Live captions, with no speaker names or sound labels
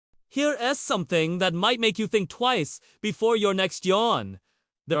Here is something that might make you think twice before your next yawn.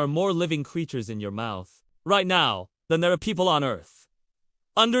 There are more living creatures in your mouth right now than there are people on Earth.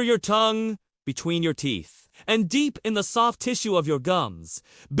 Under your tongue, between your teeth, and deep in the soft tissue of your gums,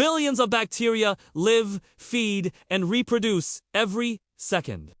 billions of bacteria live, feed, and reproduce every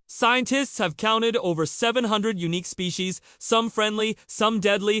second. Scientists have counted over 700 unique species, some friendly, some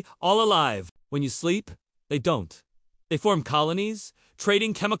deadly, all alive. When you sleep, they don't. They form colonies,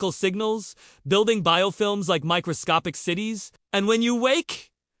 trading chemical signals, building biofilms like microscopic cities. And when you wake,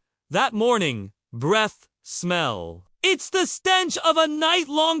 that morning, breath, smell. It's the stench of a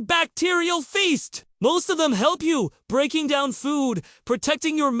night-long bacterial feast! Most of them help you, breaking down food,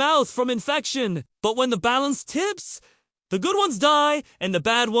 protecting your mouth from infection. But when the balance tips, the good ones die and the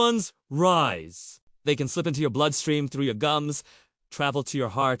bad ones rise. They can slip into your bloodstream through your gums, travel to your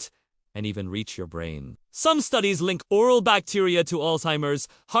heart, and even reach your brain. Some studies link oral bacteria to Alzheimer's,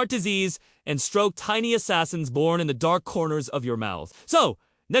 heart disease, and stroke, tiny assassins born in the dark corners of your mouth. So,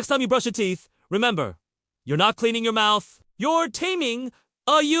 next time you brush your teeth, remember, you're not cleaning your mouth, you're taming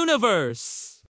a universe.